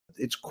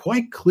It's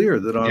quite clear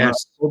that on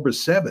Yes. October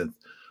 7th,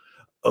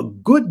 a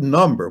good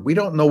number, we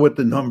don't know what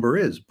the number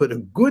is, but a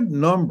good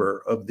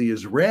number of the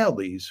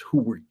Israelis who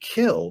were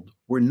killed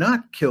were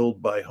not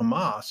killed by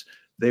Hamas,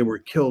 they were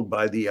killed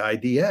by the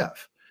IDF.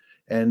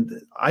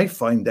 And I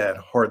find that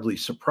hardly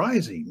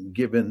surprising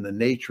given the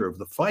nature of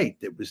the fight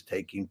that was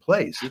taking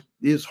place. It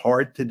is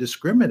hard to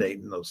discriminate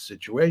in those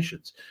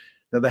situations.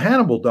 Now, the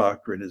Hannibal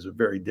doctrine is a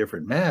very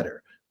different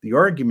matter. The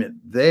argument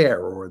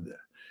there, or the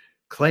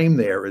claim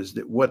there, is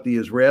that what the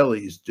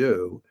Israelis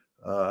do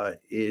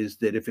is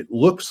that if it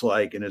looks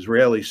like an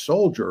Israeli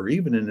soldier or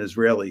even an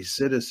Israeli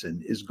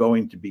citizen is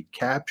going to be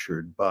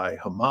captured by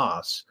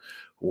Hamas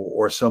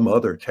or some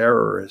other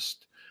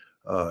terrorist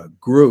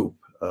group,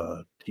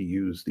 to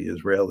use the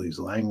Israelis'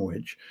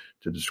 language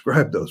to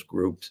describe those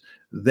groups,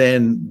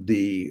 then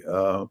the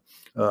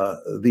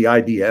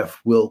IDF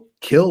will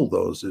kill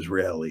those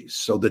Israelis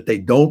so that they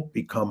don't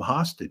become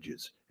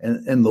hostages.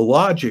 And the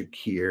logic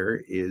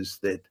here is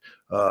that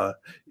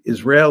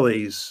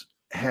Israelis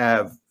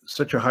have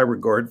such a high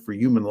regard for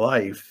human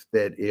life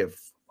that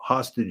if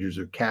hostages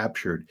are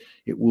captured,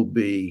 it will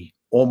be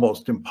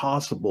almost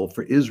impossible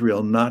for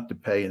Israel not to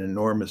pay an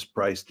enormous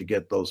price to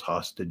get those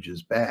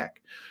hostages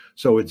back.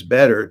 So it's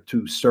better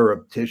to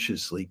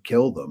surreptitiously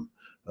kill them,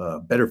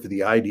 better for the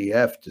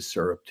IDF to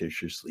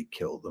surreptitiously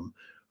kill them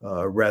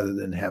rather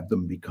than have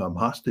them become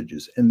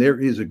hostages. And there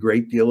is a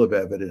great deal of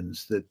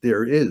evidence that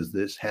there is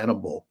this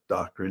Hannibal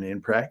doctrine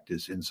in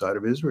practice inside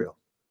of Israel.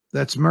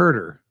 That's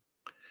murder.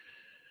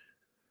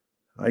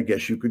 I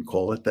guess you could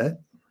call it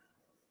that.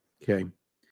 Okay.